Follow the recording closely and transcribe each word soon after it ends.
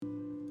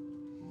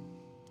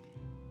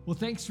Well,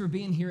 thanks for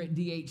being here at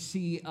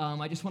DHC.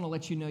 I just want to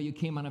let you know you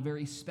came on a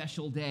very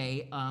special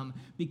day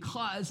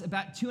because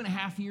about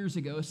 2.5 years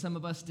ago, some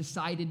of us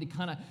decided to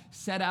kind of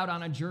set out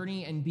on a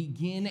journey and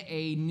begin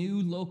a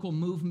new local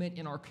movement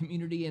in our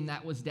community, and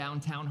that was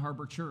Downtown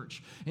Harbor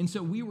Church. And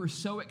so we were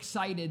so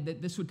excited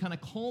that this would kind of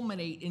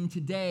culminate in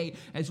today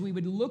as we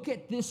would look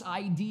at this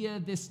idea,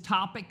 this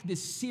topic,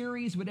 this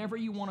series, whatever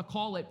you want to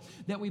call it,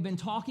 that we've been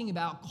talking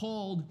about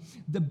called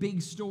The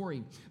Big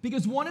Story.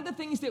 Because one of the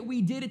things that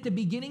we did at the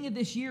beginning of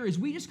this year is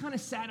we just kind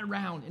of sat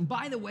around. And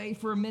by the way,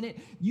 for a minute,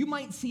 you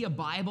might see a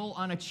Bible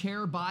on a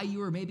chair by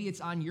you, or maybe it's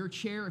on your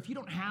chair. If you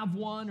don't have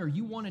one, or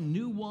you want a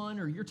new one,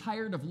 or you're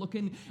tired of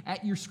looking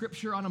at your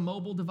scripture on a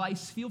mobile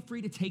device, feel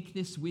free to take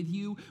this with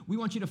you. We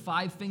want you to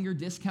 5-finger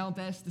discount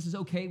this. This is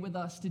okay with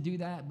us to do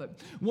that. But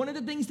one of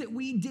the things that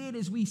we did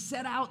is we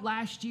set out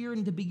last year and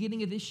at the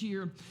beginning of this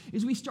year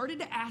is we started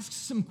to ask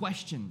some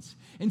questions.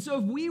 And so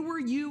if we were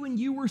you and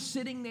you were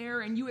sitting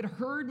there and you had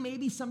heard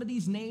maybe some of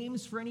these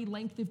names for any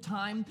length of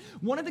time,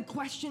 one of the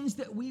questions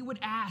that we would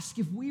ask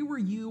if we were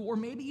you, or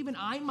maybe even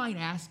I might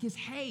ask, is,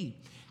 hey,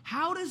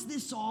 how does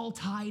this all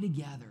tie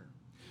together?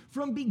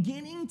 From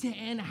beginning to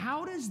end,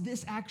 how does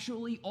this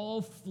actually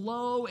all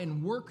flow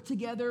and work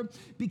together?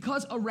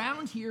 Because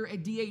around here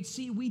at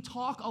DHC, we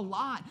talk a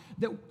lot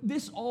that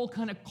this all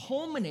kind of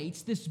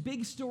culminates, this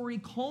big story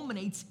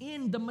culminates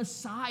in the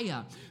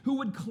Messiah, who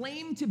would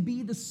claim to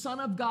be the Son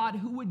of God,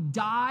 who would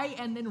die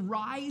and then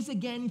rise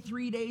again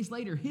 3 days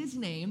later. His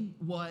name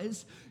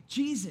was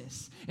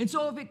Jesus. And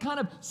so if it kind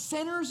of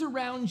centers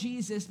around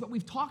Jesus, but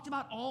we've talked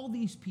about all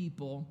these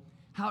people,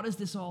 how does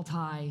this all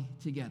tie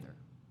together?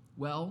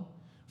 Well,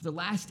 for the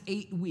last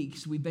 8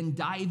 weeks, we've been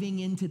diving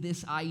into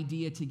this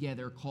idea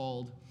together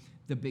called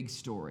the big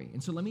story.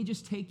 And so let me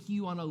just take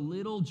you on a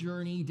little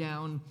journey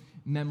down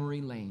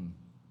memory lane,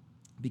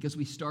 because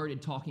we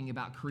started talking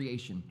about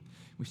creation.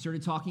 We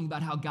started talking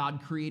about how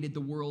God created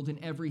the world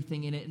and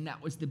everything in it, and that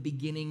was the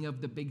beginning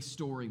of the big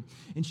story.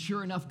 And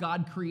sure enough,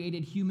 God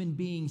created human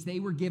beings.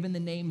 They were given the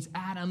names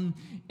Adam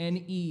and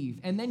Eve.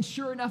 And then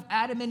sure enough,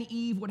 Adam and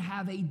Eve would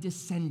have a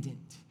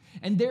descendant.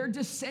 And their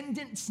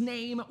descendant's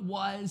name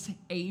was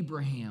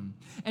Abraham.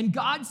 And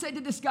God said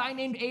to this guy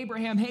named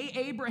Abraham, hey,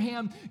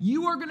 Abraham,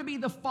 you are going to be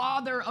the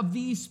father of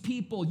these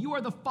people. You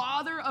are the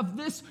father of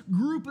this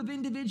group of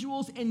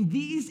individuals, and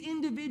these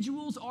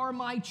individuals are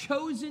my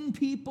chosen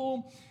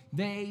people.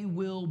 They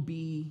will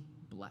be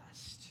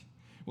blessed.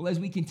 Well, as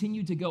we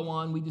continued to go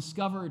on, we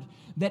discovered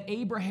that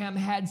Abraham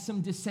had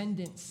some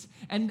descendants.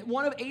 And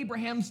one of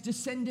Abraham's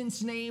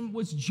descendants' name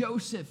was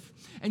Joseph.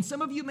 And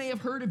some of you may have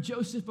heard of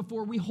Joseph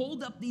before. We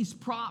hold up these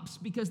props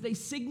because they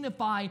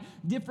signify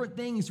different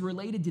things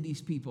related to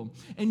these people.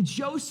 And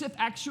Joseph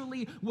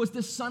actually was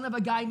the son of a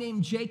guy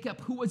named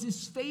Jacob, who was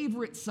his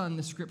favorite son,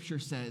 the scripture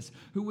says,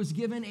 who was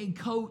given a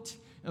coat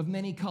of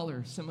many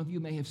colors. Some of you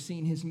may have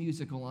seen his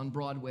musical on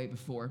Broadway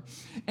before.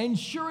 And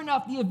sure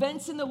enough, the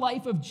events in the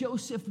life of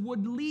Joseph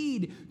would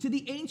lead to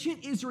the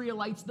ancient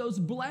Israelites, those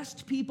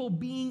blessed people,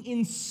 being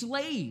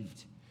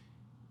enslaved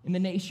in the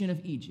nation of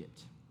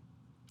Egypt.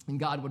 And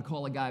God would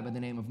call a guy by the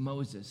name of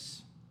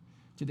Moses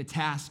to the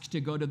task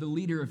to go to the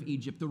leader of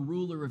Egypt, the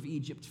ruler of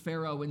Egypt,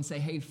 Pharaoh, and say,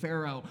 hey,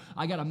 Pharaoh,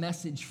 I got a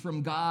message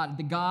from God,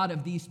 the God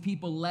of these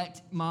people,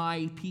 let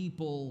my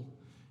people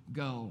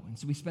go. And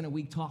so we spent a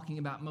week talking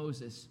about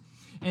Moses.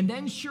 And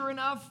then, sure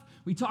enough,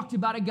 we talked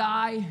about a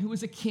guy who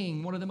was a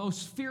king, one of the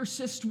most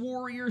fiercest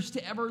warriors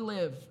to ever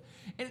live.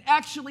 And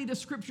actually, the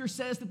scripture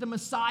says that the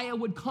Messiah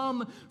would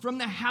come from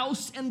the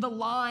house and the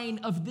line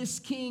of this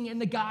king,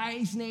 and the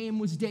guy's name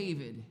was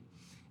David.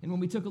 And when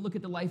we took a look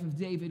at the life of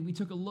David, we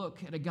took a look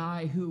at a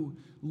guy who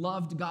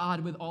loved God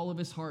with all of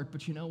his heart.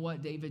 But you know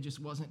what? David just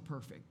wasn't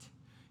perfect.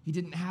 He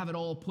didn't have it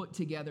all put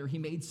together. He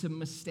made some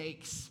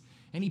mistakes,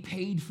 and he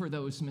paid for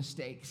those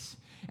mistakes.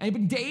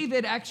 And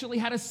David actually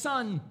had a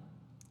son.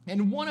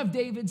 And one of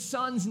David's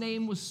sons'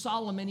 name was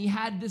Solomon. He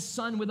had this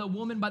son with a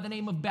woman by the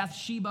name of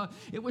Bathsheba.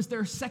 It was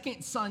their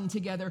second son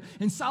together.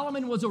 And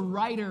Solomon was a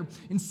writer.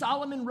 And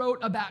Solomon wrote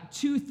about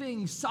two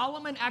things.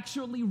 Solomon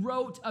actually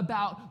wrote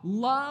about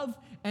love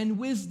and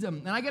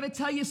wisdom. And I got to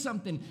tell you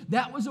something.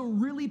 That was a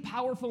really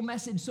powerful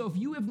message. So if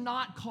you have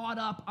not caught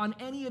up on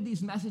any of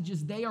these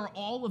messages, they are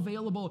all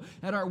available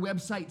at our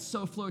website,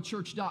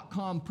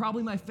 soflowchurch.com.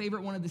 Probably my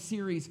favorite one of the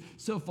series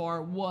so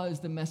far was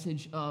the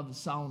message of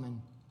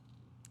Solomon.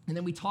 And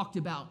then we talked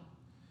about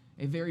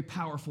a very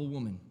powerful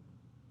woman.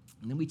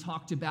 And then we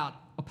talked about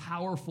a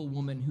powerful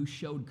woman who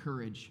showed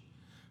courage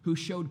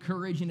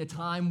in a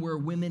time where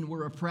women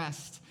were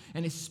oppressed,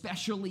 and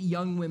especially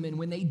young women.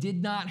 When they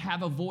did not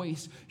have a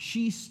voice,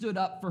 she stood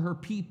up for her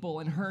people,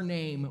 and her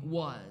name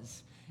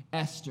was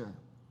Esther.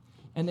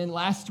 And then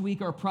last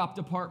week, our prop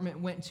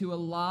department went to a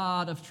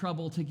lot of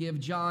trouble to give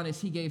John,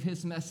 as he gave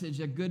his message,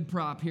 a good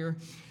prop here.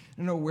 I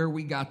don't know where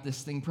we got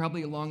this thing,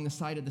 probably along the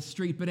side of the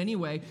street. But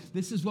anyway,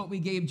 this is what we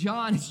gave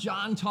John, as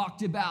John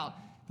talked about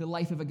the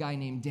life of a guy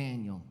named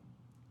Daniel.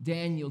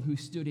 Daniel, who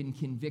stood in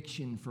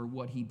conviction for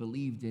what he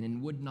believed in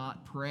and would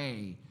not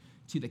pray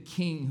to the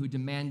king who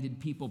demanded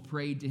people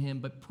prayed to him,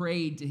 but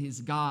prayed to his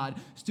God,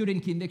 stood in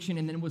conviction,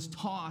 and then was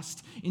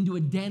tossed into a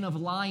den of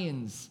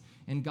lions,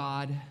 and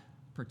God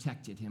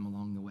protected him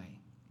along the way.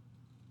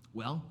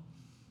 Well,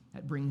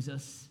 that brings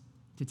us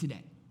to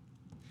today.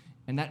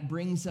 And that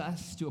brings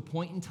us to a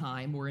point in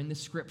time where in the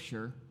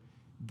scripture,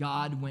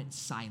 God went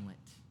silent.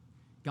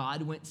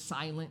 God went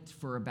silent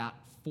for about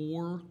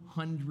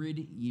 400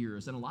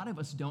 years. And a lot of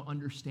us don't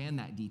understand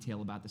that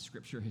detail about the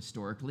scripture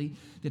historically,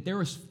 that there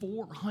was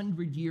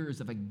 400 years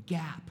of a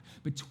gap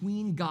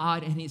between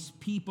God and his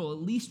people, at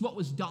least what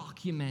was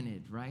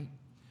documented, right?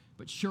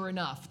 But sure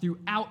enough,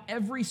 throughout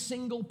every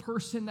single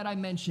person that I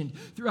mentioned,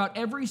 throughout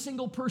every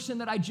single person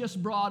that I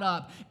just brought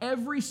up,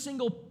 every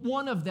single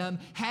one of them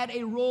had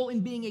a role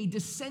in being a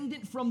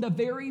descendant from the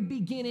very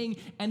beginning.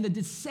 And the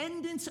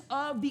descendants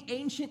of the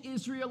ancient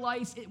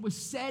Israelites, it was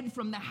said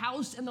from the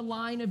house and the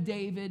line of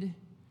David,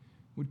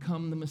 would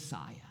come the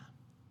Messiah,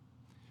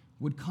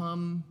 would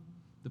come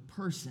the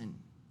person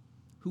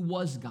who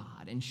was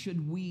God. And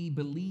should we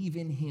believe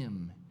in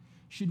him,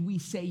 should we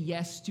say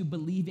yes to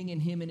believing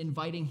in him and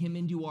inviting him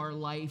into our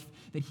life,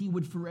 that he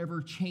would forever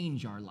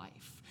change our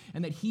life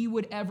and that he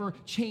would ever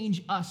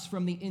change us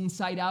from the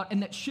inside out,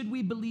 and that should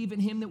we believe in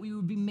him, that we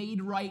would be made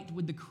right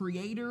with the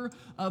creator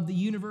of the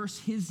universe.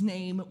 His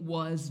name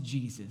was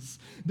Jesus,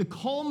 the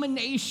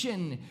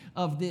culmination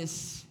of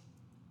this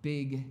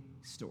big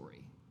story.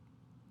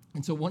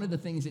 And so one of the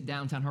things at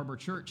Downtown Harbor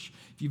Church,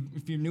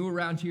 if you're new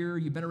around here,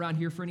 you've been around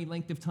here for any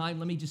length of time,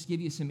 let me just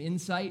give you some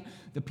insight.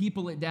 The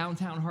people at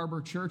Downtown Harbor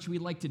Church, we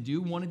like to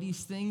do one of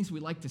these things. We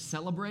like to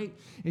celebrate.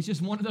 It's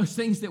just one of those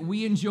things that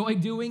we enjoy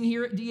doing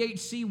here at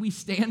DHC. We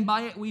stand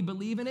by it. We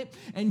believe in it.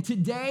 And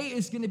today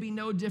is going to be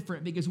no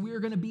different, because we are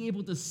going to be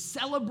able to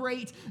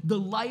celebrate the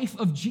life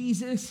of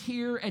Jesus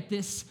here at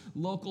this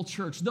local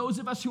church. Those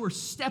of us who are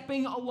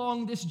stepping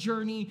along this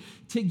journey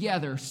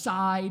together,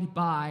 side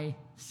by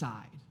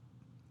side.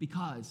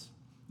 Because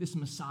this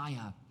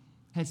Messiah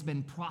has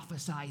been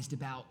prophesied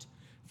about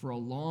for a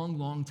long,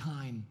 long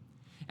time.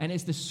 And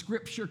as the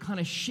scripture kind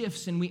of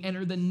shifts and we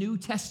enter the New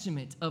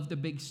Testament of the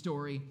big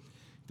story,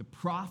 the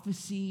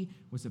prophecy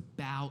was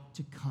about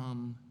to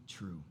come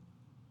true.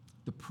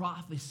 The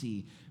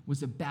prophecy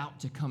was about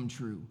to come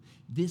true.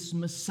 This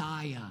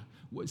Messiah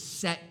was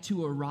set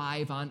to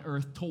arrive on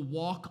earth to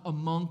walk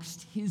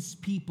amongst his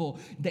people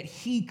that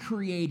he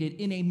created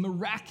in a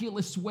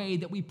miraculous way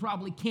that we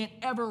probably can't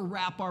ever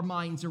wrap our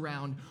minds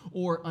around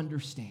or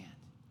understand.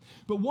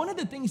 But one of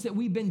the things that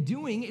we've been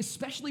doing,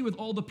 especially with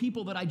all the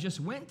people that I just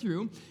went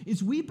through,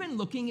 is we've been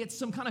looking at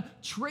some kind of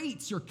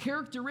traits or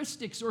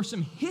characteristics or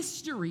some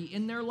history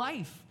in their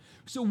life.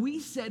 So we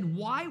said,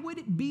 why would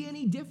it be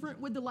any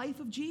different with the life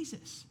of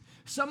Jesus?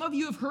 Some of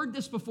you have heard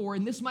this before,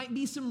 and this might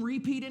be some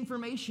repeat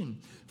information.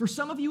 For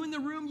some of you in the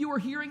room, you are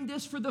hearing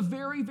this for the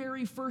very,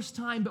 very first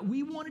time, but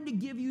we wanted to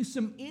give you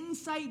some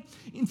insight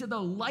into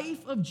the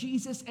life of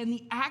Jesus and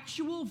the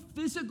actual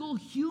physical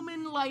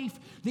human life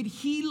that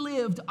he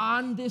lived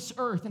on this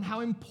earth and how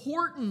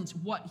important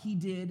what he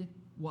did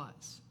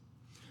was.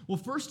 Well,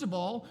 first of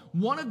all,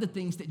 one of the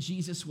things that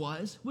Jesus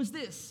was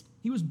this.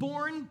 He was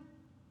born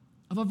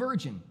of a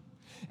virgin.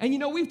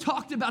 And we've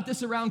talked about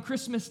this around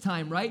Christmas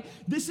time, right?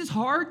 This is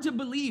hard to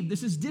believe.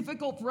 This is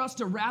difficult for us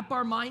to wrap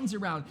our minds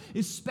around,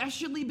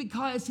 especially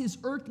because his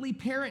earthly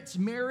parents,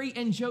 Mary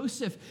and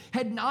Joseph,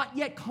 had not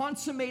yet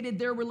consummated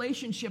their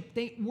relationship.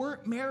 They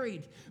weren't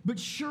married. But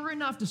sure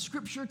enough, the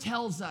scripture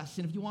tells us,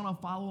 and if you want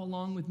to follow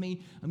along with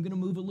me, I'm going to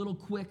move a little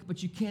quick,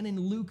 but you can in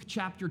Luke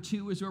chapter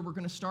 2 is where we're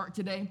going to start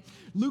today.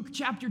 Luke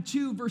chapter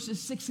 2,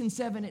 verses 6 and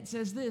 7, it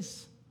says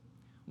this: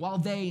 while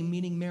they,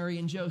 meaning Mary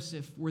and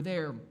Joseph, were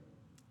there,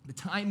 the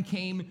time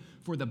came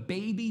for the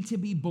baby to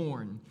be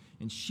born,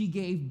 and she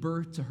gave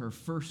birth to her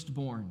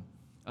firstborn,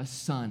 a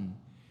son.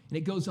 And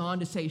it goes on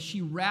to say,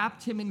 she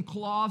wrapped him in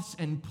cloths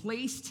and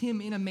placed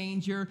him in a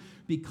manger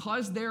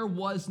because there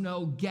was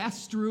no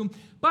guest room.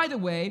 By the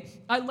way,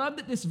 I love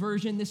that this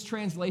version, this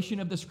translation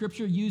of the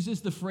scripture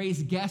uses the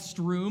phrase guest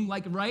room,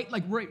 like right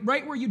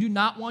where you do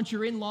not want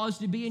your in-laws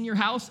to be in your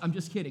house. I'm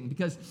just kidding,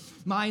 because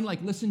mine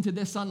listen to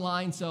this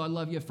online, so I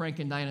love you, Frank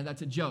and Diana.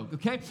 That's a joke,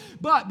 okay?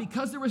 But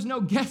because there was no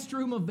guest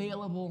room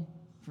available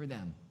for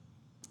them,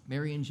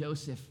 Mary and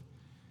Joseph,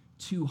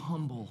 two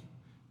humble,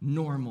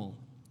 normal,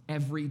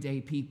 everyday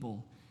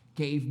people,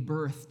 gave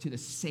birth to the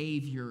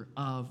Savior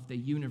of the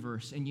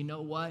universe. And you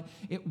know what?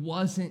 It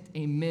wasn't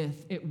a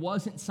myth. It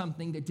wasn't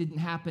something that didn't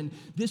happen.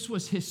 This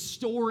was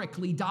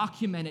historically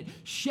documented.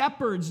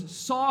 Shepherds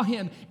saw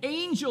him.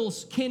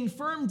 Angels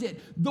confirmed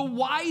it. The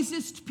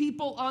wisest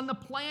people on the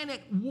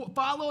planet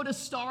followed a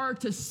star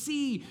to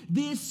see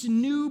this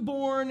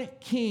newborn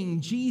king,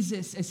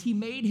 Jesus, as he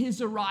made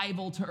his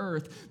arrival to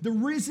earth. The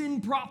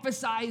risen,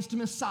 prophesied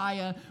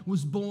Messiah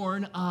was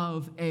born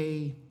of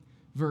a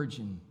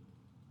virgin.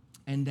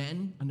 And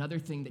then another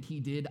thing that he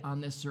did on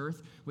this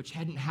earth, which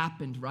hadn't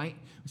happened, right,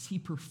 was he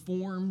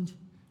performed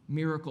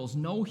miracles.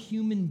 No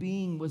human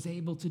being was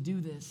able to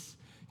do this.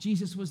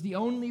 Jesus was the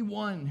only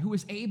one who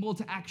was able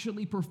to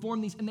actually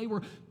perform these. And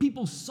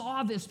people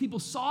saw this. People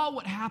saw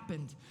what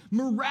happened.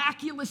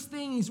 Miraculous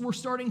things were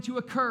starting to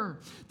occur.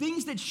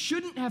 Things that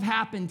shouldn't have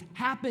happened,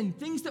 happened.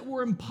 Things that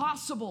were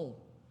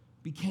impossible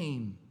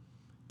became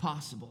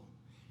possible.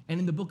 And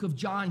in the book of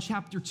John,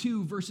 chapter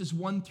 2, verses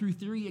 1 through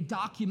 3, it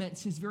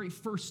documents his very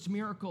first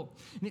miracle.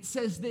 And it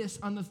says this: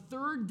 on the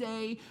third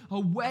day, a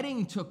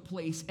wedding took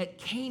place at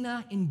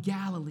Cana in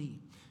Galilee.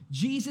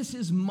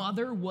 Jesus'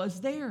 mother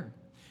was there.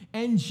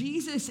 And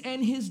Jesus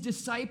and his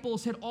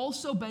disciples had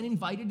also been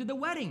invited to the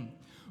wedding.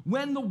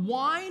 When the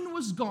wine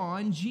was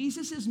gone,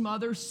 Jesus'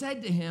 mother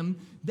said to him,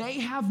 "They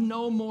have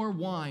no more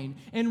wine."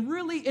 And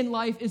really in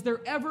life, is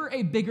there ever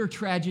a bigger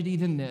tragedy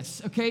than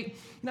this? Okay?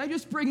 And I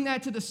just bring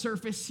that to the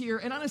surface here.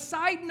 And on a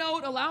side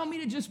note, allow me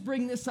to just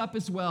bring this up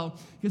as well,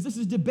 because this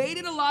is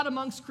debated a lot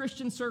amongst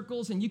Christian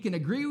circles, and you can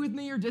agree with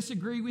me or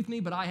disagree with me,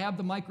 but I have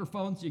the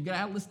microphone, so you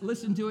gotta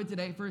listen to it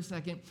today for a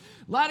second.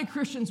 A lot of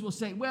Christians will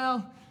say,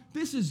 well,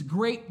 this is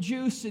grape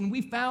juice, and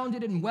we found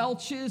it in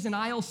Welch's and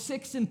aisle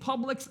 6 in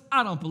Publix.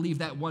 I don't believe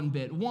that one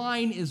bit.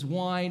 Wine is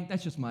wine.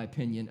 That's just my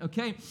opinion,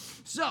 okay?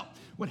 So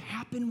what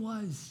happened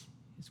is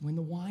when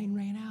the wine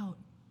ran out,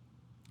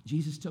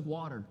 Jesus took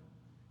water.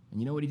 And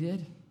you know what he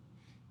did?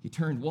 He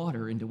turned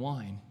water into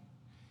wine.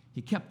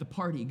 He kept the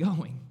party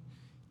going,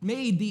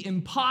 made the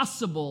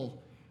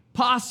impossible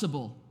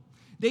possible.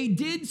 They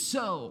did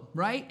so,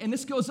 right? And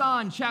this goes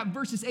on,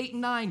 verses 8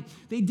 and 9.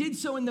 They did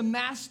so, and the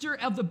master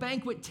of the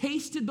banquet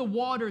tasted the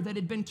water that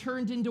had been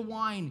turned into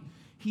wine.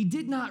 He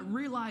did not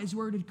realize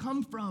where it had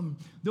come from,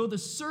 though the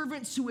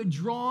servants who had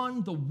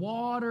drawn the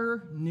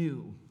water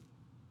knew.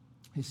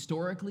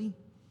 Historically,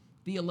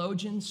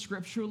 theologians,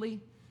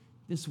 scripturally,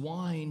 this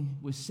wine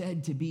was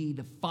said to be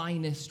the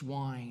finest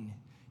wine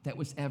that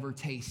was ever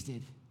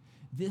tasted.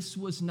 This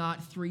was not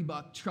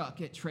 $3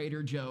 truck at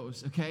Trader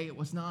Joe's, okay? It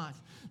was not.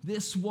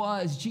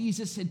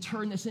 Jesus had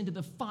turned this into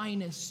the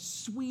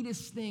finest,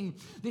 sweetest thing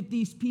that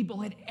these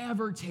people had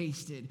ever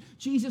tasted.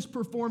 Jesus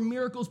performed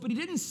miracles, but he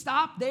didn't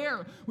stop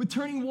there with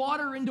turning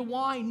water into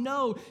wine.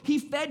 No, he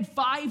fed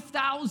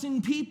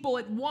 5,000 people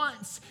at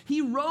once. He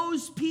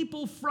rose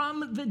people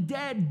from the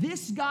dead.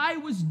 This guy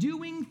was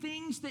doing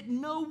things that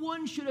no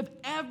one should have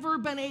ever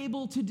been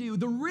able to do.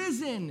 The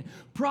risen,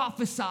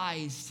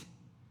 prophesized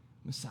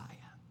Messiah.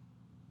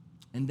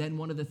 And then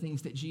one of the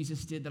things that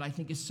Jesus did that I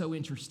think is so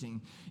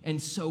interesting and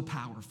so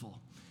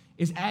powerful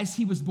is as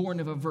he was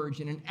born of a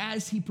virgin and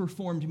as he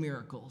performed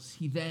miracles,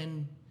 he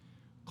then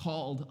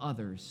called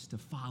others to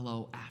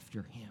follow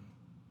after him.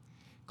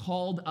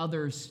 Called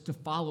others to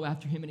follow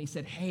after him, and he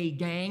said, "Hey,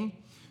 gang,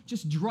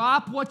 just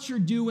drop what you're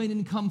doing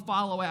and come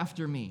follow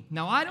after me."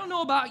 Now, I don't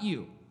know about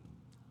you,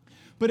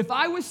 but if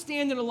I was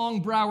standing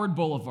along Broward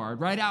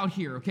Boulevard, right out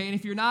here, okay, and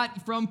if you're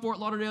not from Fort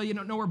Lauderdale, you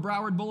don't know where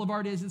Broward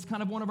Boulevard is, it's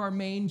kind of one of our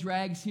main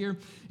drags here.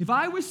 If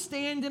I was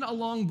standing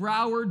along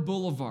Broward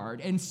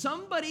Boulevard and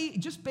somebody,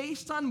 just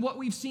based on what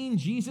we've seen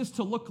Jesus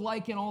to look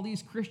like in all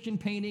these Christian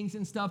paintings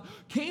and stuff,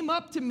 came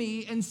up to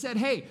me and said,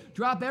 "Hey,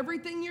 drop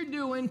everything you're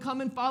doing,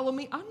 come and follow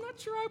me," I'm not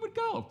sure I would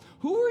go.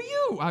 "Who are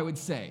you?" I would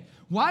say.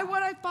 "Why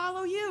would I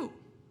follow you?"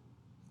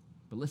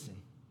 But listen,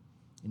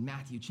 in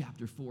Matthew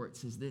chapter 4, it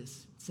says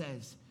this. It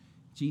says,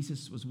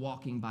 Jesus was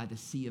walking by the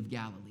Sea of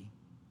Galilee.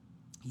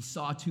 He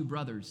saw two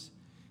brothers.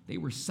 They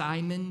were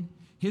Simon.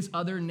 His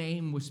other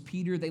name was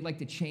Peter. They like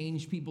to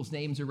change people's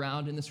names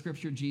around in the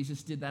scripture.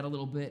 Jesus did that a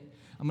little bit.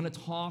 I'm going to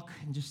talk,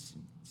 and just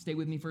stay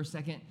with me for a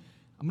second.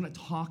 I'm going to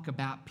talk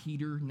about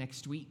Peter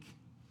next week.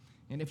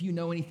 And if you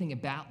know anything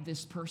about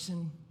this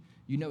person,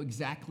 you know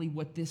exactly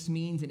what this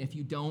means. And if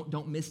you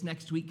don't miss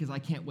next week, because I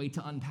can't wait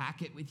to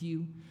unpack it with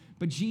you.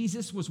 But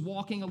Jesus was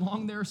walking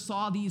along there,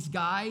 saw these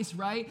guys,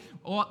 right?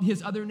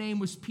 His other name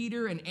was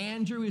Peter, and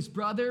Andrew, his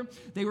brother.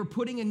 They were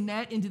putting a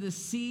net into the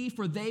sea,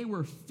 for they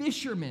were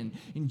fishermen.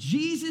 And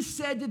Jesus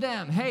said to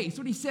them, hey, that's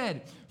what he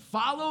said,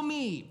 "Follow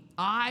me.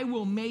 I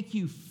will make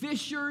you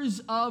fishers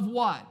of"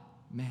 what?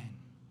 Men.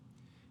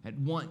 At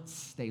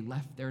once they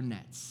left their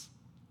nets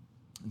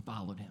and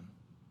followed him.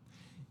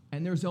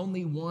 And there's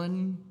only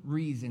one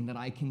reason that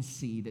I can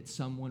see that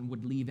someone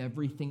would leave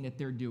everything that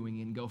they're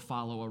doing and go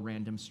follow a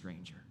random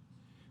stranger.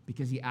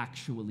 Because he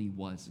actually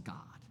was God.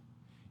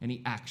 And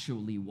he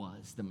actually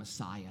was the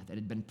Messiah that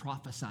had been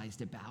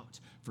prophesied about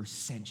for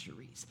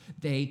centuries.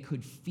 They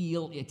could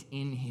feel it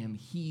in him.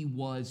 He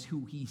was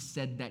who he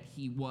said that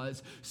he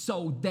was.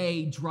 So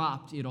they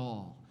dropped it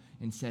all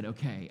and said,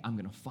 "Okay, I'm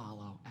going to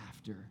follow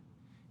after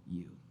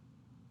you."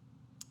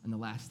 And the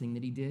last thing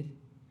that he did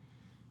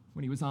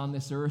when he was on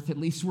this earth, at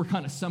least we're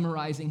kind of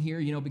summarizing here,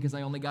 because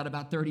I only got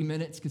about 30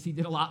 minutes because he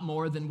did a lot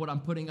more than what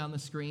I'm putting on the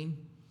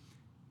screen.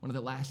 One of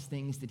the last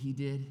things that he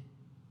did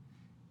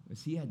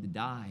was he had to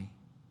die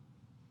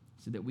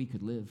so that we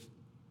could live.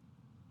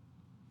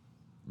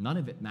 None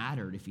of it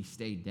mattered if he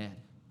stayed dead.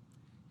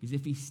 Because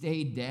if he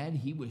stayed dead,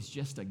 he was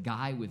just a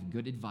guy with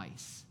good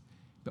advice.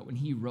 But when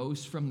he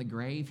rose from the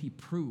grave, he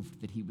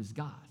proved that he was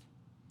God.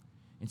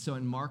 And so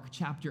in Mark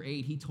chapter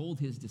 8, he told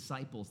his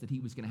disciples that he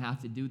was going to have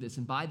to do this.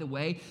 And by the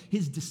way,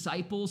 his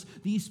disciples,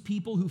 these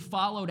people who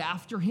followed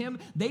after him,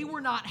 they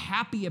were not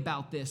happy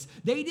about this.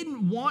 They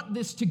didn't want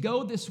this to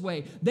go this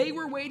way. They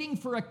were waiting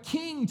for a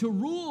king to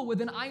rule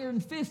with an iron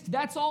fist.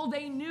 That's all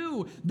they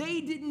knew.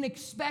 They didn't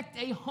expect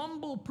a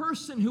humble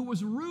person who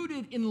was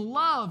rooted in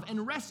love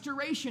and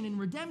restoration and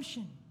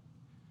redemption.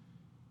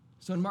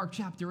 So in Mark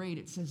chapter 8,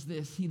 it says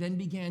this: he then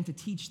began to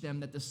teach them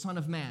that the Son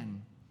of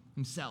Man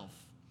himself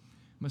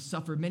must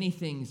suffer many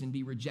things and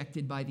be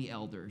rejected by the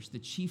elders, the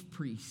chief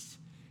priests,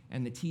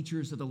 and the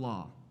teachers of the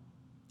law,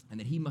 and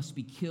that he must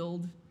be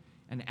killed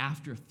and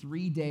after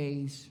 3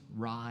 days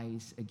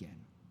rise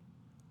again.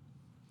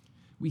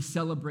 We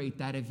celebrate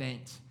that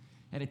event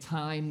at a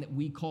time that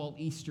we call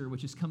Easter,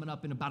 which is coming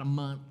up in about a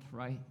month,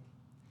 right?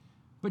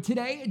 But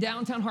today at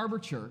Downtown Harbor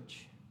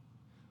Church,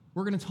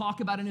 we're going to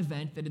talk about an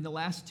event that in the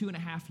last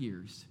 2.5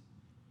 years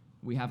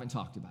we haven't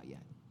talked about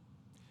yet.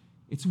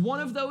 It's one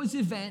of those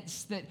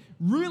events that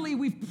really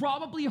we've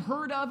probably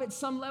heard of at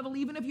some level,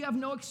 even if you have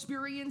no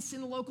experience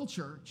in a local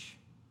church.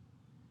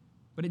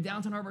 But at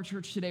Downtown Harbor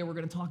Church today, we're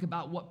going to talk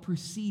about what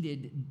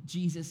preceded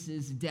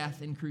Jesus'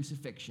 death and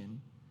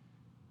crucifixion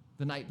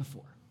the night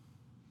before,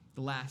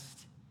 the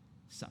Last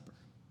Supper.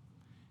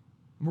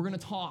 And we're going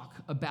to talk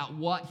about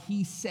what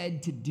he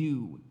said to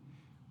do,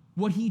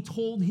 what he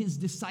told his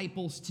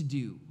disciples to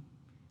do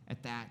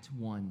at that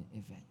one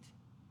event.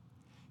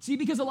 See,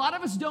 because a lot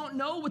of us don't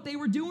know what they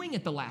were doing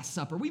at the Last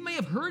Supper. We may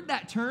have heard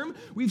that term.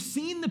 We've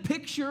seen the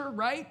picture,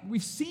 right?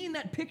 We've seen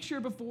that picture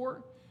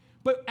before.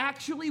 But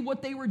actually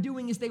what they were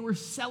doing is they were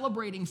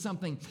celebrating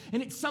something.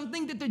 And it's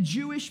something that the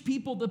Jewish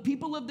people, the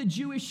people of the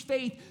Jewish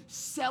faith,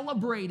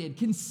 celebrated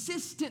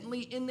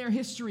consistently in their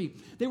history.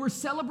 They were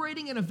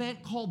celebrating an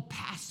event called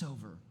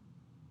Passover.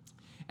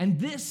 And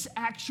this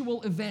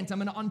actual event, I'm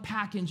going to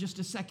unpack in just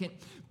a second,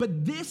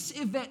 but this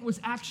event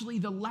was actually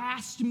the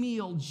last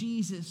meal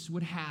Jesus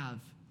would have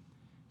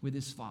with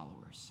his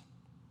followers.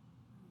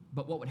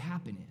 But what would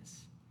happen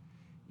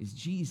is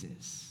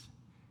Jesus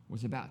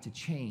was about to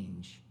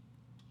change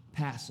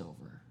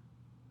Passover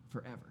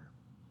forever.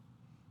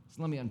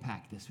 So let me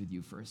unpack this with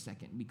you for a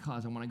second,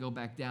 because I want to go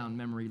back down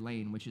memory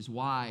lane, which is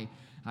why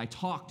I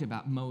talked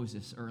about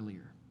Moses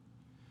earlier.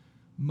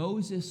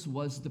 Moses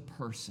was the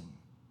person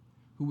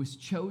who was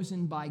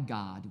chosen by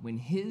God when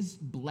his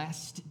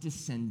blessed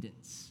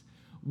descendants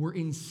were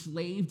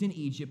enslaved in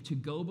Egypt to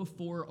go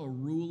before a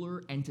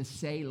ruler and to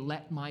say,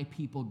 "Let my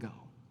people go."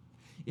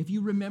 If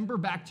you remember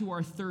back to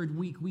our third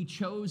week, we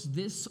chose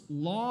this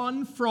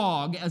lawn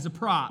frog as a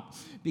prop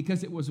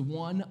because it was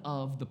one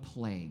of the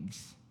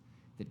plagues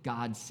that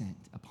God sent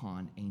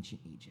upon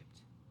ancient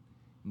Egypt.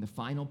 And the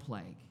final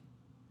plague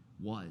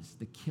was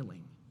the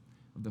killing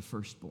of the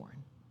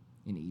firstborn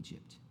in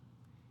Egypt.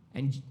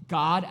 And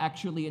God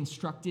actually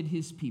instructed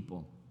his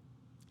people,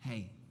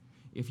 hey,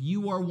 if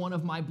you are one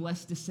of my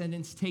blessed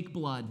descendants, take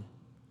blood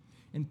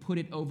and put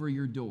it over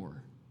your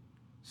door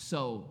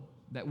so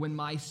that when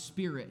my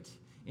spirit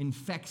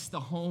infects the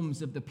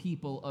homes of the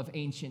people of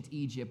ancient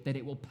Egypt, that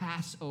it will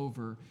pass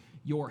over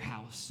your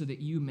house so that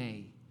you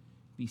may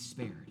be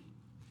spared.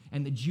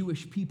 And the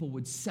Jewish people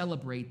would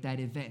celebrate that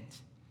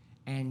event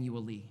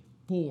annually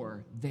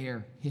for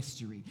their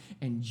history.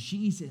 And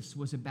Jesus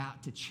was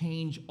about to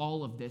change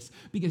all of this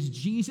because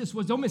Jesus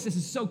was, don't miss, this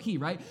is so key,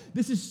 right?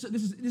 This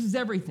is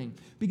everything.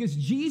 Because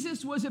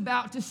Jesus was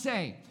about to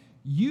say,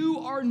 you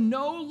are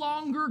no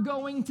longer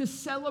going to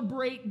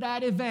celebrate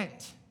that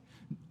event.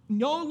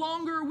 No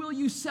longer will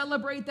you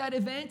celebrate that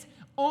event.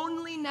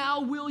 Only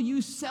now will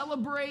you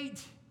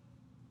celebrate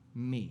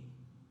me.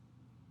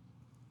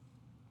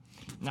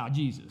 Now,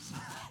 Jesus,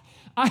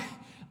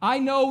 I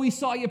know we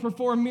saw you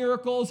perform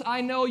miracles.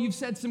 I know you've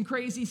said some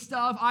crazy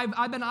stuff.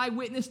 I've been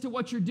eyewitness to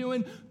what you're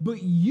doing,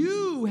 but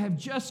you have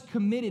just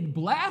committed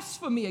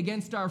blasphemy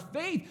against our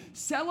faith.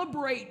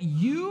 Celebrate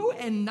you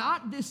and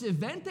not this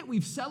event that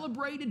we've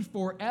celebrated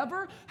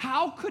forever?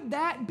 How could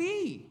that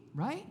be?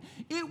 Right?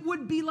 It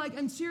would be like,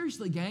 and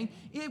seriously, gang,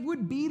 it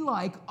would be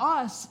like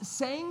us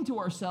saying to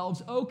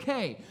ourselves,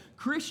 okay,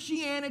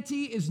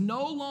 Christianity is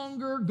no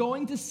longer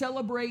going to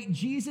celebrate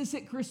Jesus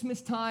at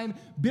Christmas time.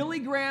 Billy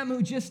Graham,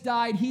 who just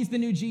died, he's the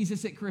new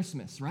Jesus at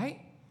Christmas, right?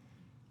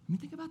 I mean,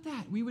 think about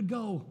that. We would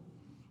go,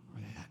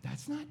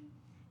 that's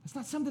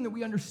not something that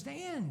we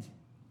understand.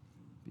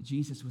 But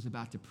Jesus was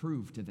about to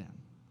prove to them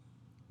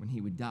when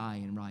he would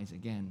die and rise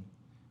again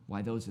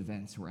why those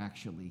events were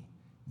actually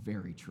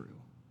very true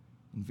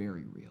and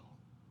very real,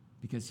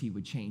 because he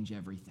would change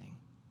everything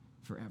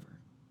forever.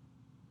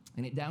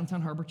 And at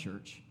Downtown Harbor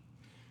Church,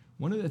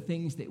 one of the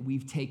things that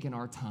we've taken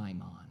our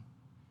time on,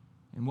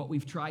 and what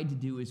we've tried to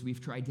do is we've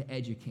tried to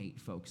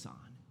educate folks on,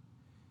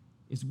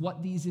 is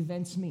what these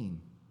events mean.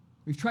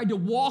 We've tried to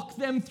walk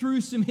them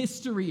through some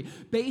history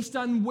based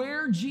on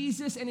where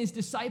Jesus and his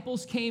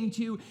disciples came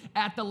to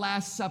at the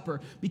Last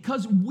Supper,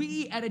 because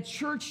we at a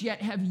church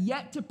have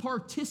yet to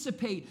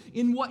participate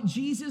in what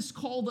Jesus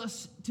called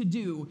us to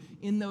do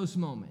in those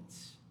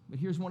moments. But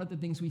here's one of the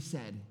things we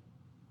said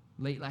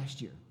late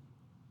last year.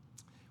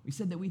 We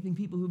said that we think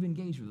people who've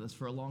engaged with us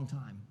for a long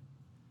time,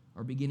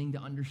 are beginning to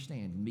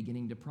understand and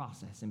beginning to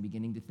process and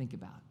beginning to think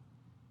about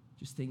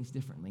just things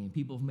differently. And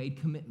people have made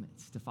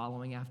commitments to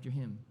following after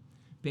him.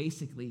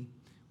 Basically,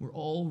 we're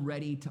all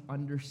ready to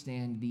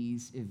understand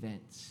these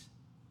events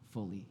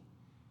fully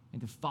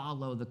and to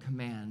follow the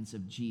commands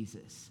of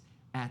Jesus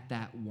at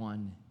that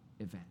one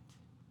event.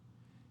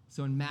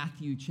 So in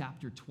Matthew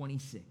chapter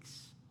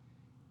 26,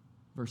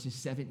 verses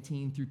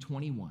 17 through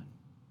 21,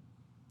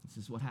 this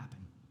is what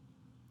happened.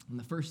 On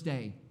the first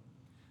day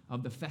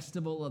of the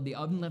festival of the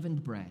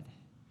unleavened bread,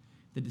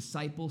 the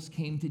disciples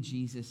came to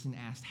Jesus and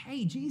asked,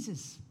 "Hey,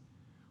 Jesus,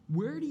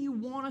 where do you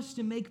want us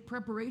to make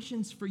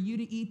preparations for you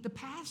to eat the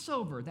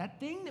Passover? That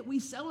thing that we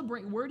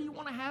celebrate, where do you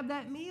want to have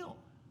that meal?"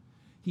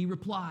 He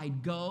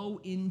replied,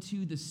 "Go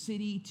into the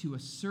city to a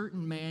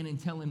certain man and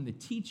tell him the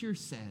teacher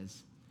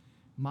says,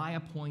 'My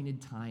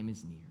appointed time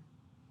is near.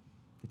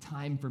 The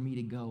time for me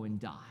to go and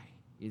die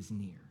is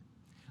near.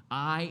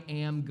 I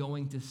am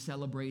going to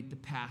celebrate the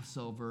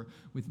Passover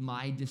with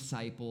my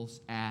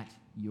disciples at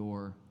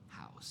your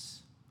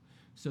house.'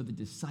 So the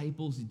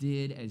disciples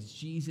did as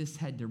Jesus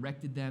had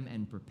directed them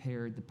and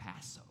prepared the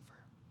Passover."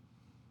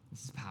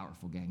 This is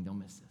powerful, gang. Don't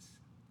miss this.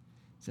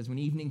 It says, when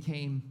evening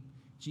came,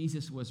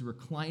 Jesus was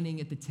reclining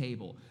at the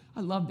table.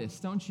 I love this,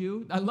 don't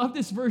you? I love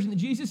this version that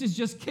Jesus is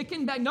just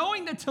kicking back,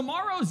 knowing that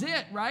tomorrow's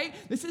it, right?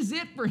 This is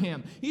it for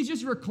him. He's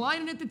just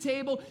reclining at the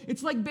table.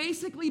 It's like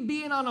basically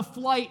being on a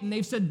flight and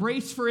they've said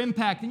brace for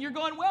impact. And you're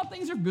going, well,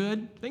 things are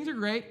good. Things are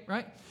great,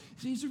 right?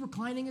 So he's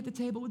reclining at the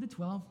table with the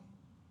 12.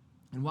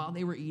 And while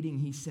they were eating,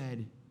 he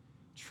said,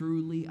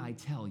 "Truly I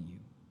tell you,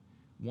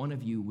 one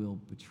of you will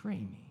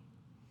betray me."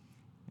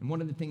 And one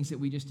of the things that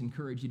we just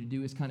encourage you to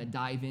do is kind of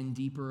dive in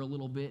deeper a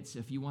little bit. So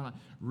if you want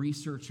to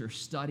research or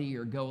study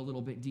or go a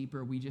little bit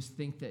deeper, we just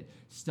think that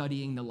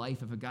studying the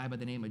life of a guy by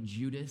the name of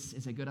Judas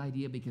is a good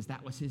idea because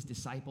that was his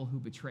disciple who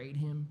betrayed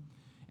him.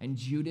 And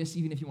Judas,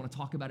 even if you want to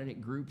talk about it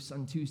at groups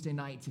on Tuesday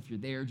nights, if you're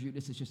there,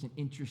 Judas is just an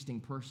interesting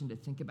person to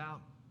think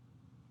about.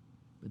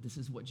 But this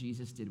is what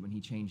Jesus did when he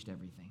changed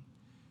everything.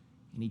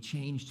 And he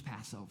changed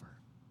Passover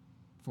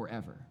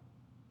forever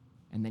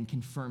and then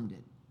confirmed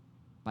it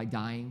by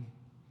dying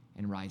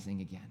and rising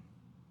again,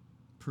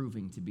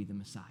 proving to be the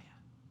Messiah.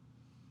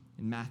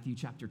 In Matthew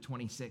chapter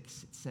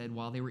 26, it said,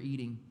 while they were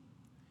eating,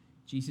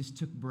 Jesus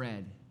took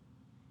bread,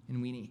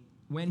 and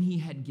when he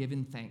had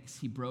given thanks,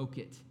 he broke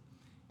it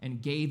and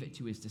gave it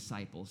to his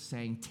disciples,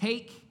 saying,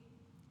 "Take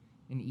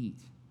and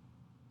eat.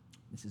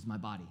 This is my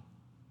body."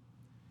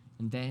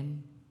 And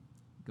then,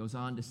 it goes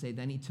on to say,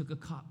 then he took a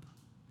cup,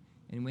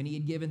 and when he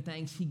had given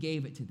thanks, he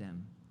gave it to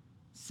them,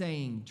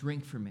 saying,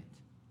 "Drink from it,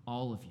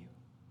 all of you.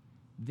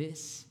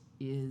 This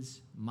is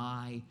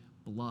my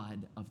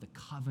blood of the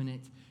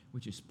covenant,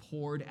 which is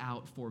poured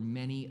out for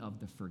many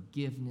of the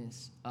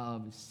forgiveness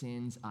of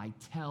sins. I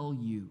tell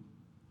you,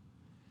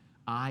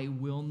 I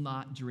will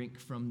not drink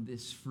from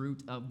this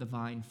fruit of the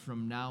vine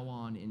from now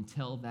on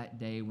until that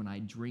day when I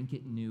drink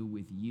it new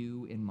with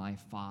you in my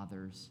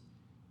Father's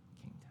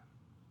kingdom.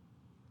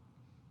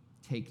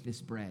 Take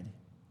this bread,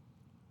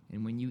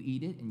 and when you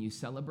eat it and you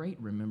celebrate,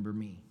 remember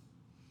me.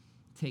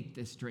 Take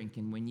this drink,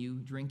 and when you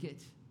drink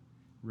it,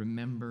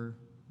 remember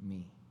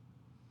me."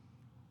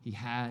 He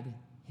had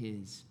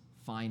his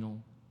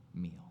final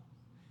meal,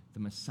 the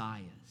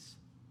Messiah's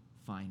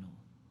final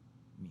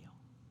meal.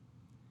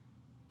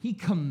 He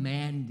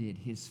commanded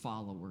his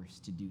followers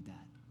to do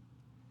that.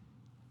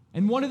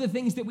 And one of the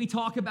things that we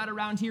talk about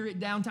around here at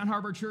Downtown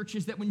Harbor Church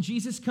is that when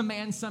Jesus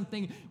commands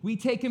something, we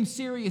take him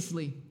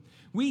seriously.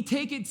 We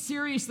take it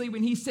seriously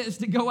when he says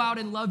to go out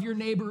and love your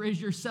neighbor as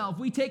yourself.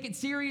 We take it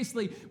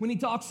seriously when he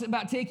talks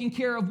about taking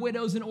care of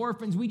widows and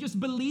orphans. We just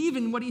believe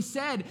in what he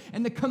said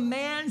and the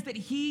commands that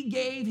he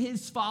gave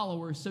his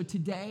followers. So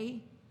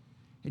today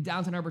at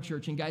Downtown Harbor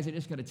Church, and guys, I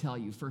just got to tell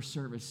you, first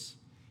service,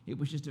 it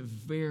was just a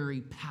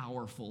very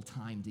powerful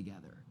time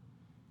together.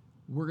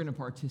 We're going to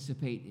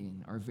participate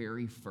in our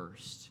very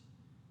first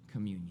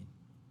communion.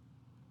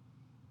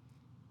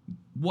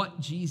 What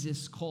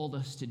Jesus called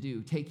us to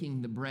do,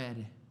 taking the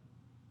bread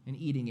and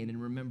eating it and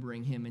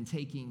remembering him, and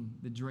taking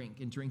the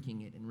drink and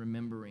drinking it and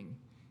remembering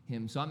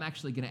him. So I'm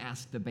actually going to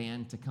ask the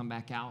band to come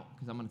back out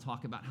because I'm going to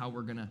talk about how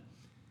we're going to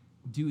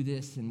do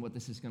this and what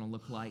this is going to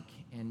look like.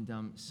 And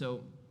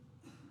so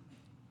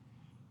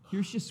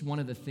here's just one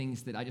of the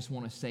things that I just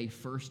want to say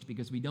first,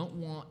 because we don't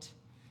want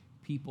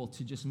people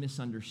to just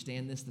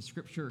misunderstand this. The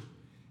scripture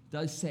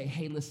does say,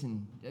 hey,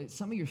 listen,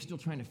 some of you are still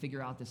trying to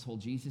figure out this whole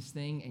Jesus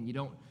thing, and you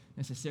don't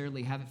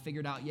necessarily have it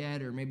figured out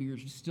yet, or maybe you're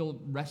still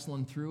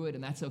wrestling through it,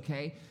 and that's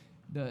okay.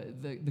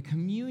 The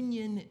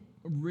communion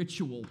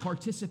ritual,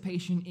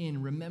 participation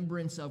in,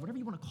 remembrance of, whatever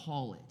you want to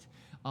call it,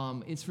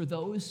 it's for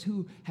those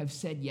who have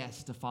said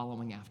yes to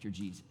following after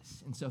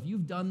Jesus. And so if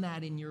you've done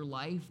that in your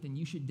life, then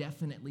you should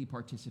definitely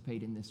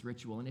participate in this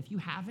ritual. And if you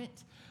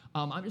haven't,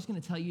 I'm just going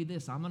to tell you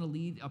this. I'm going to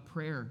lead a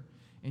prayer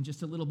in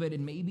just a little bit,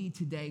 and maybe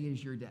today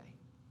is your day.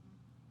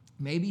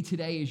 Maybe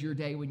today is your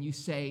day when you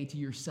say to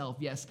yourself,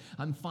 yes,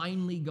 I'm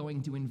finally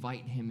going to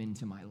invite him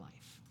into my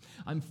life.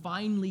 I'm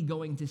finally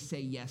going to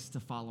say yes to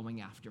following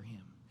after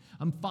him.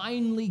 I'm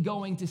finally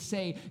going to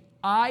say,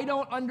 I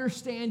don't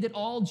understand it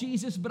all,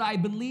 Jesus, but I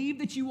believe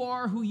that you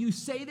are who you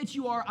say that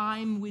you are.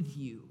 I'm with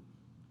you.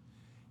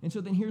 And so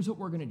then here's what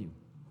we're going to do.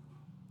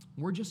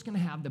 We're just going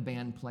to have the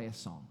band play a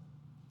song.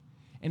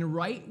 And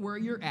right where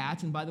you're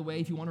at, and by the way,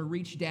 if you want to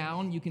reach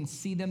down, you can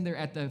see them. They're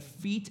at the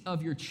feet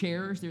of your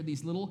chairs. There are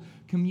these little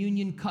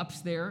communion cups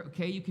there,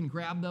 okay? You can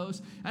grab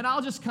those. And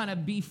I'll just kind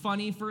of be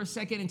funny for a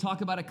second and talk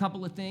about a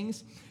couple of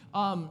things.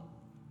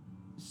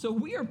 So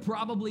we are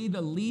probably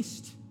the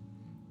least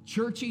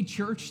churchy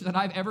church that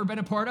I've ever been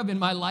a part of in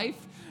my life.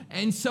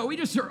 And so we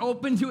just are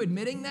open to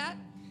admitting that.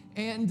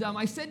 And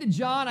I said to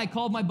John, I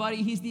called my buddy,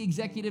 he's the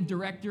executive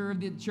director of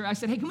the church. I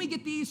said, hey, can we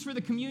get these for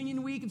the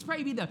communion week? It's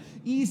probably be the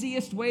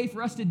easiest way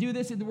for us to do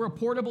this. We're a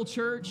portable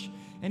church.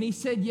 And he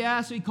said,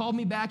 yeah. So he called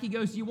me back. He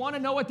goes, do you want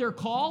to know what they're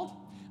called?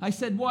 I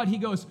said, what? He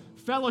goes,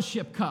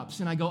 fellowship cups.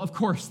 And I go, of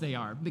course they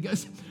are.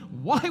 Because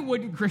why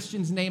wouldn't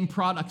Christians name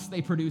products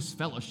they produce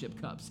fellowship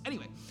cups?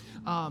 Anyway,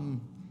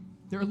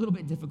 they're a little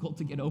bit difficult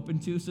to get open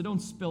to, so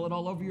don't spill it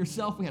all over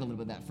yourself. We had a little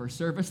bit of that first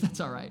service.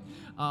 That's all right.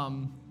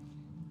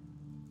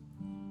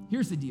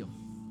 Here's the deal.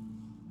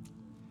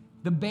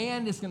 The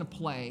band is going to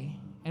play,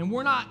 and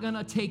we're not going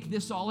to take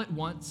this all at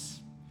once.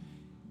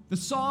 The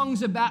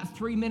song's about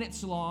 3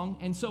 minutes long,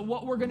 and so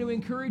what we're going to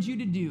encourage you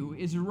to do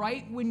is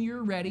right when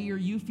you're ready or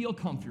you feel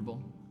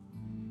comfortable,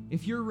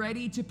 if you're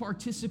ready to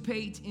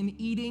participate in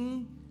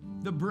eating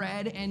the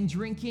bread and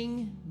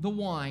drinking the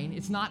wine,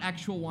 it's not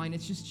actual wine,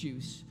 it's just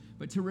juice,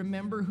 but to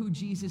remember who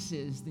Jesus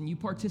is, then you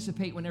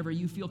participate whenever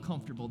you feel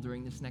comfortable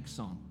during this next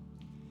song.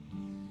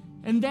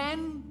 And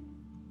then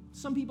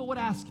some people would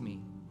ask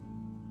me,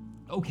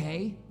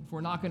 okay, if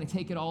we're not going to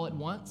take it all at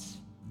once,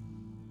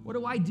 what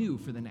do I do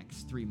for the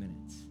next 3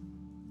 minutes?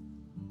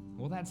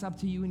 Well, that's up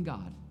to you and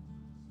God.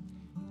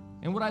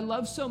 And what I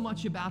love so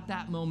much about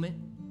that moment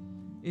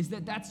is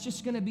that that's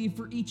just going to be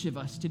for each of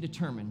us to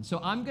determine. So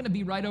I'm going to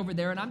be right over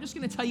there, and I'm just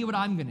going to tell you what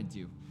I'm going to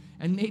do.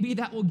 And maybe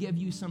that will give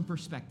you some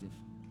perspective.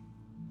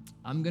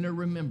 I'm going to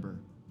remember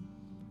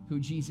who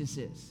Jesus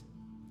is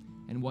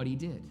and what he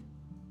did.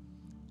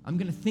 I'm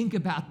going to think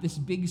about this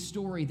big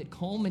story that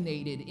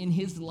culminated in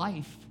his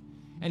life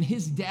and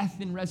his death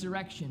and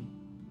resurrection.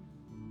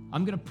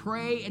 I'm going to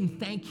pray and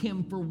thank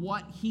him for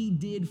what he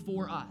did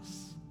for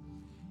us.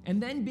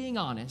 And then being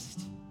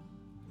honest,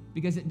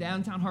 because at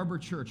Downtown Harbor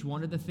Church,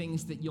 one of the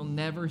things that you'll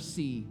never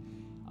see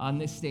on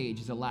this stage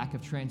is a lack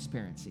of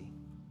transparency.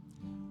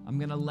 I'm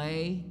going to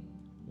lay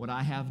what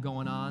I have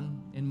going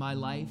on in my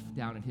life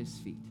down at his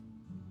feet.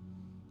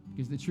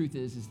 Because the truth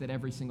is that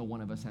every single one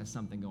of us has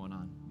something going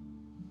on.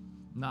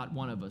 Not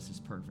one of us is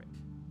perfect.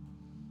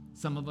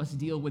 Some of us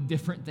deal with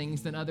different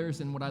things than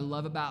others, and what I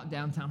love about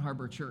Downtown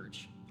Harbor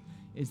Church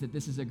is that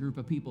this is a group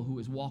of people who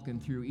is walking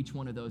through each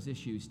one of those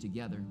issues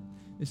together.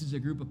 This is a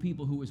group of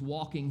people who is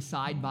walking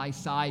side by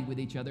side with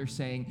each other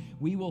saying,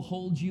 we will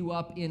hold you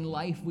up in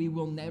life. We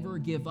will never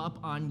give up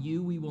on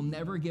you. We will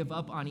never give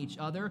up on each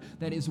other.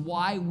 That is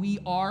why we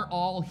are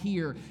all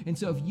here. And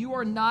so if you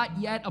are not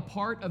yet a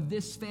part of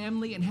this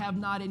family and have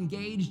not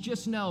engaged,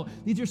 just know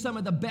these are some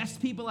of the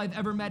best people I've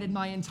ever met in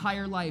my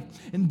entire life.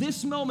 And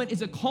this moment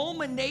is a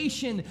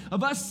culmination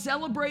of us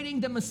celebrating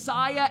the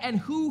Messiah and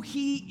who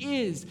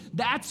he is.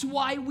 That's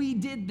why we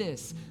did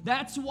this.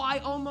 That's why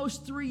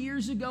almost 3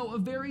 years ago, a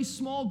very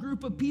small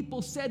group of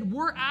people said,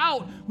 we're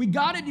out. We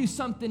got to do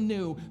something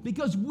new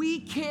because we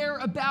care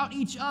about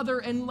each other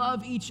and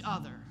love each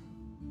other.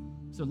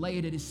 So lay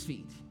it at his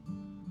feet.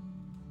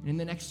 And in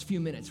the next few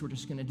minutes, we're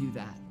just going to do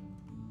that.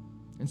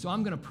 And so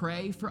I'm going to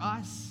pray for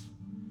us,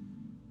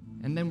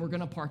 and then we're going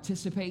to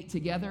participate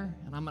together,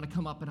 and I'm going to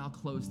come up and I'll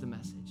close the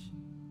message.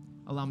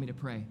 Allow me to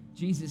pray.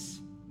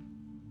 Jesus,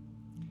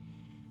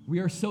 we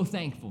are so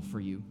thankful for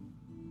you.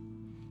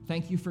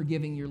 Thank you for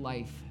giving your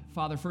life.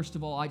 Father, first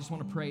of all, I just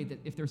want to pray that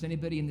if there's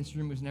anybody in this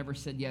room who's never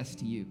said yes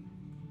to you,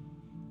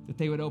 that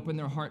they would open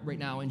their heart right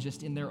now and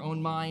just in their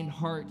own mind,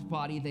 heart,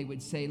 body, they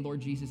would say,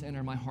 Lord Jesus,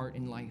 enter my heart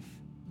and life.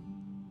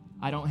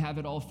 I don't have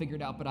it all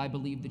figured out, but I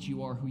believe that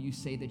you are who you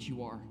say that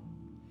you are.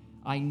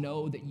 I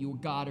know that you,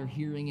 God, are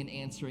hearing and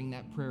answering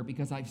that prayer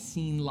because I've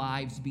seen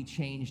lives be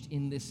changed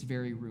in this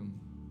very room.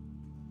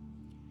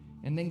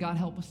 And then, God,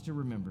 help us to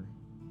remember.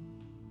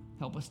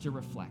 Help us to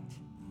reflect.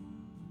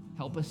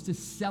 Help us to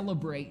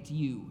celebrate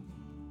you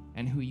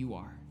and who you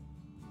are.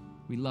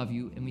 We love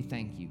you and we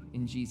thank you.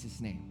 In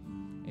Jesus'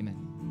 name,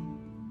 amen.